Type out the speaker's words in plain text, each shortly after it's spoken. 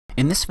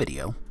In this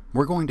video,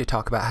 we're going to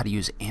talk about how to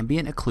use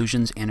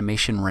AmbientOcclusion's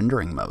animation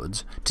rendering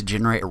modes to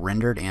generate a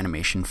rendered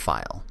animation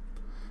file.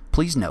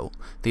 Please note,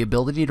 the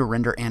ability to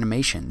render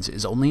animations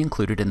is only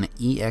included in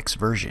the EX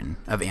version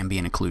of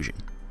AmbientOcclusion.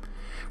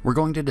 We're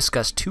going to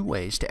discuss two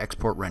ways to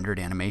export rendered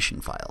animation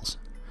files.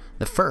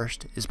 The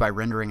first is by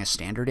rendering a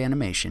standard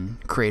animation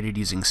created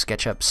using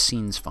SketchUp's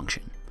Scenes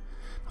function.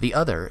 The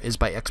other is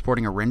by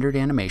exporting a rendered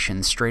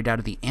animation straight out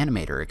of the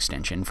Animator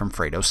extension from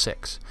Fredo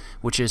 6,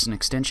 which is an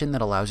extension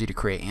that allows you to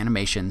create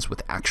animations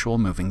with actual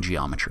moving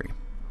geometry.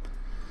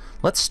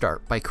 Let's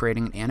start by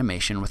creating an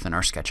animation within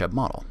our SketchUp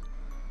model.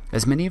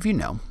 As many of you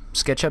know,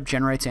 SketchUp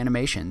generates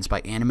animations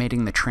by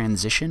animating the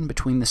transition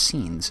between the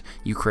scenes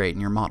you create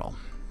in your model.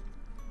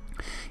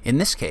 In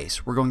this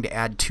case, we're going to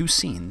add two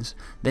scenes,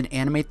 then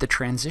animate the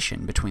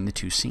transition between the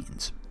two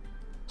scenes.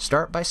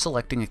 Start by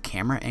selecting a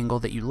camera angle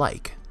that you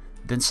like,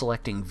 then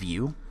selecting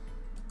View,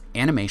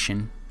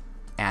 Animation,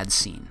 Add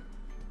Scene.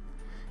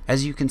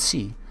 As you can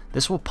see,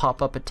 this will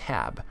pop up a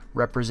tab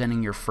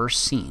representing your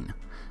first scene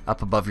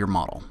up above your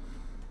model.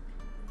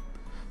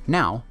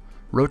 Now,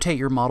 rotate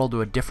your model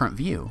to a different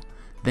view,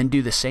 then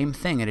do the same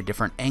thing at a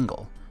different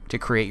angle to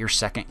create your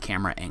second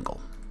camera angle.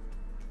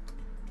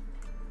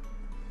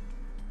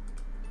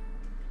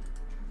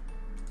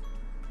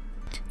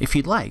 If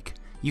you'd like,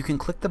 you can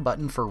click the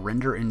button for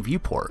Render in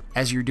Viewport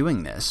as you're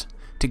doing this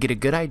to get a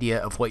good idea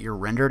of what your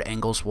rendered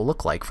angles will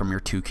look like from your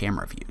two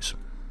camera views.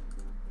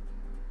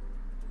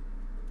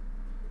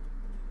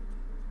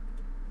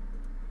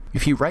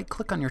 If you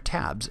right-click on your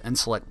tabs and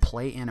select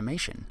Play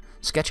Animation,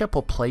 SketchUp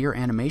will play your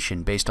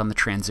animation based on the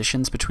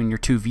transitions between your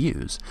two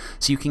views,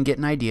 so you can get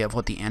an idea of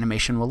what the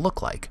animation will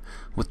look like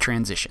with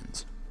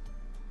transitions.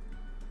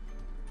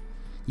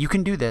 You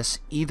can do this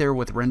either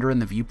with Render in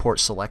the Viewport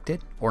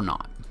selected or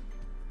not.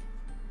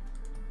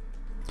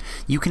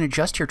 You can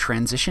adjust your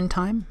transition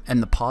time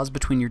and the pause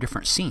between your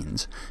different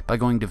scenes by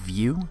going to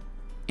View,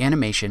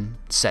 Animation,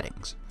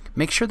 Settings.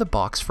 Make sure the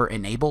box for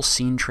Enable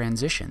Scene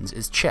Transitions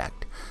is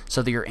checked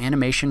so that your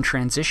animation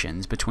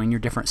transitions between your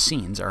different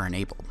scenes are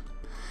enabled.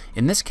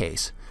 In this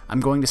case,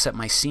 I'm going to set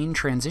my scene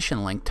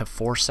transition length to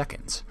 4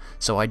 seconds,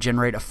 so I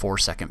generate a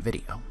 4-second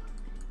video.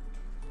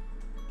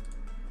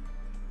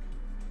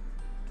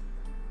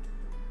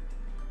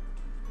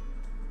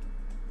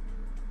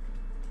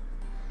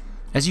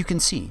 As you can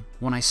see,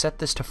 when I set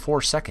this to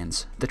 4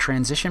 seconds, the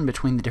transition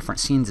between the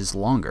different scenes is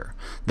longer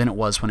than it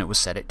was when it was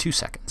set at 2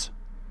 seconds.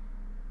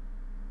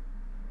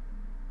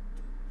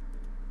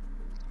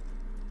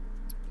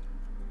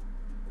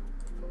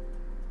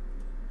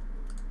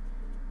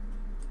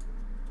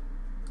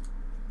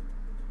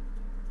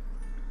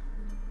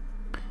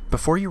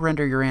 Before you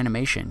render your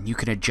animation, you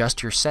can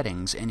adjust your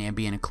settings in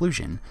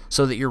AmbientOcclusion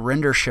so that your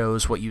render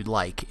shows what you'd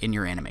like in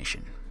your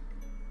animation.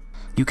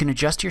 You can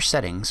adjust your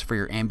settings for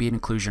your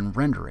AmbientOcclusion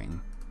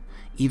rendering,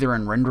 either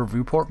in Render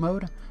Viewport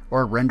mode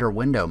or Render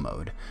Window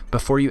mode,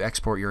 before you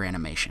export your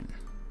animation.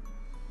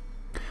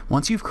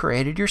 Once you've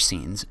created your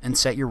scenes and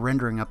set your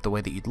rendering up the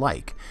way that you'd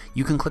like,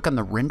 you can click on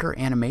the Render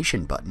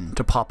Animation button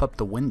to pop up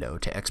the window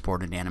to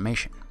export an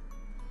animation.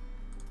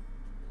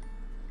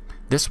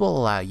 This will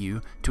allow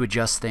you to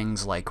adjust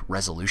things like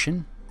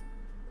resolution,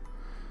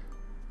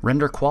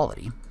 render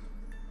quality,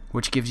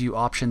 which gives you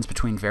options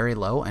between very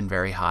low and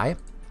very high.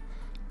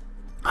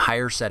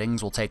 Higher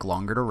settings will take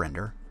longer to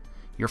render,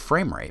 your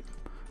frame rate,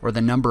 or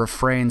the number of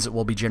frames that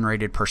will be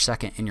generated per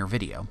second in your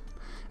video.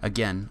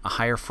 Again, a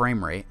higher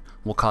frame rate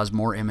will cause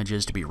more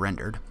images to be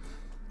rendered.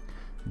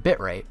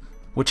 Bitrate,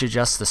 which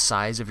adjusts the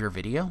size of your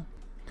video.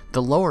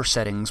 The lower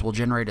settings will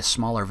generate a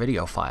smaller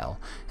video file,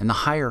 and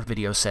the higher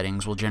video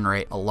settings will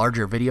generate a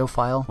larger video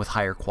file with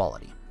higher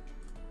quality.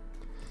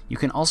 You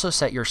can also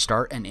set your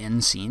start and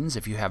end scenes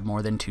if you have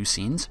more than 2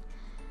 scenes,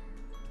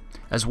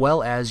 as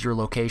well as your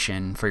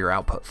location for your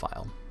output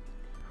file.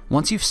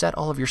 Once you've set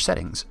all of your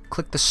settings,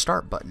 click the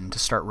Start button to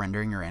start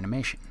rendering your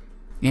animation.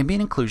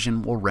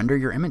 AmbientOcclusion will render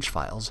your image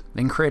files,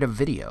 then create a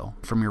video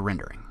from your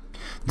rendering.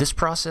 This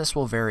process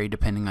will vary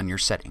depending on your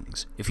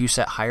settings. If you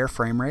set higher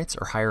frame rates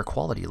or higher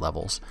quality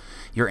levels,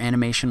 your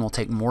animation will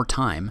take more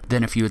time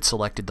than if you had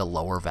selected the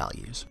lower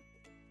values.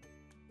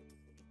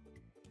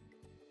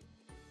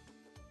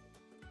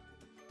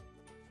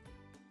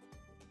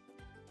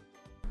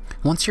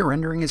 Once your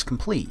rendering is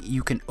complete,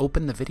 you can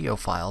open the video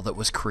file that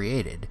was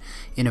created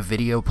in a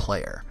video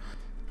player.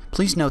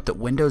 Please note that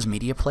Windows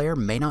Media Player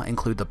may not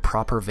include the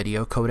proper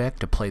video codec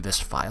to play this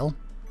file.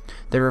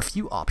 There are a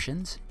few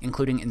options,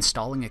 including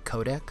installing a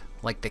codec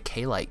like the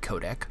K-Lite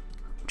codec,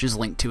 which is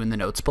linked to in the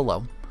notes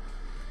below.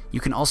 You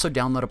can also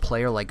download a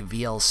player like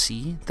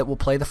VLC that will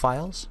play the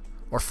files,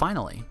 or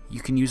finally, you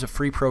can use a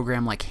free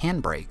program like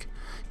Handbrake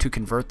to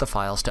convert the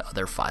files to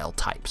other file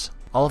types.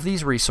 All of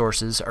these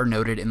resources are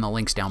noted in the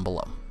links down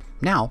below.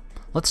 Now,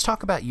 let's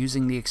talk about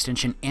using the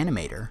extension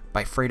Animator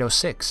by Fredo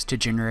 6 to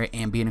generate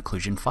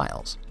AmbientOcclusion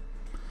files.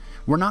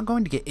 We're not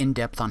going to get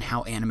in-depth on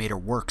how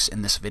Animator works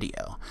in this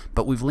video,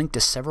 but we've linked to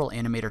several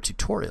Animator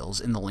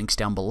tutorials in the links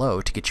down below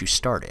to get you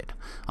started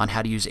on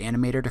how to use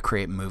Animator to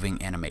create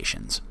moving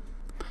animations.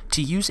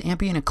 To use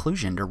ambient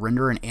occlusion to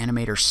render an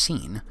Animator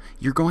scene,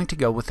 you're going to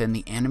go within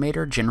the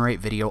Animator Generate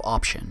Video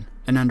option,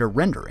 and under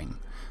Rendering,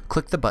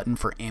 click the button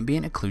for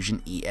Ambient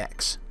Occlusion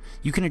EX.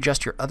 You can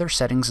adjust your other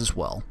settings as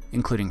well,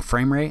 including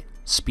frame rate,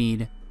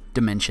 speed,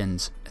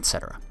 dimensions,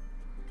 etc.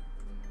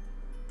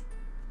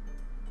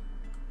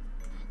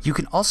 You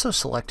can also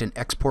select an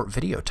export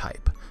video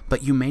type,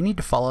 but you may need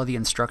to follow the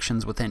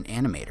instructions within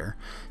Animator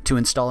to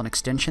install an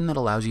extension that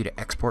allows you to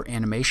export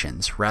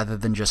animations rather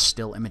than just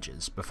still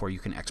images before you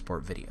can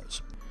export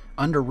videos.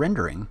 Under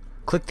Rendering,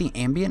 click the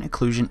Ambient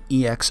Occlusion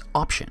EX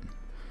option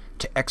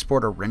to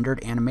export a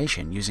rendered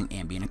animation using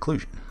ambient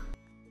occlusion.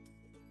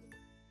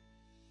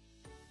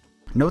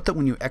 Note that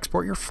when you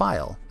export your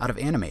file out of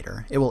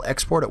Animator, it will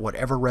export at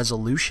whatever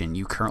resolution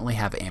you currently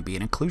have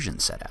ambient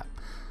occlusion set at.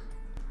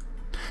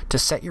 To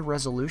set your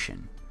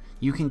resolution,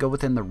 you can go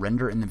within the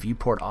Render in the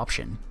Viewport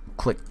option,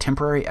 click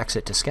Temporary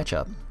Exit to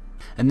SketchUp,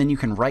 and then you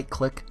can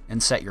right-click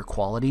and set your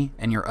quality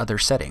and your other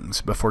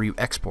settings before you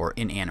export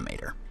in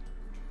Animator.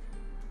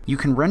 You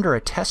can render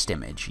a test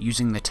image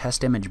using the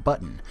Test Image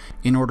button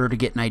in order to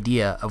get an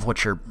idea of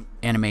what your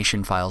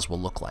animation files will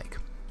look like.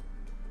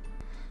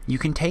 You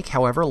can take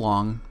however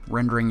long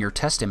rendering your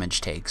test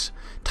image takes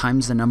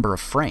times the number of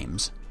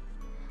frames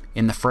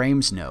in the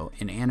Frames note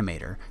in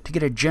Animator to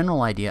get a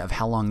general idea of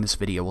how long this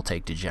video will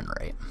take to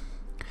generate.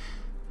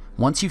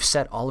 Once you've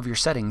set all of your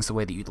settings the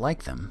way that you'd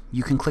like them,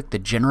 you can click the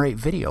Generate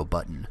Video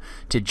button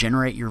to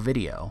generate your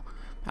video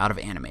out of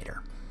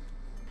Animator.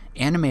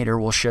 Animator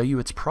will show you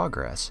its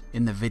progress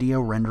in the video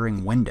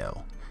rendering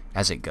window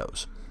as it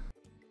goes.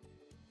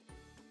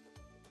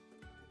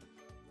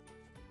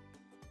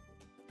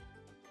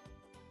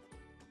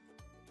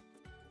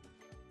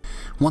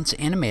 Once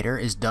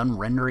Animator is done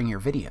rendering your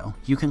video,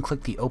 you can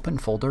click the Open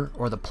Folder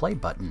or the Play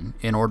button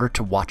in order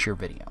to watch your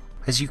video.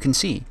 As you can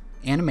see,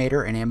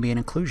 Animator and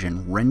Ambient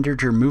Occlusion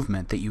rendered your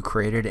movement that you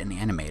created in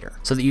Animator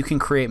so that you can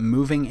create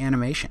moving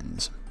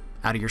animations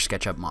out of your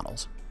SketchUp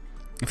models.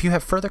 If you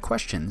have further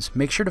questions,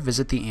 make sure to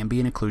visit the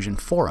Ambient Occlusion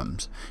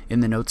forums in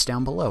the notes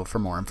down below for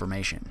more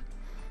information.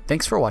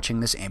 Thanks for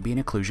watching this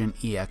Ambient Occlusion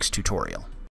EX tutorial.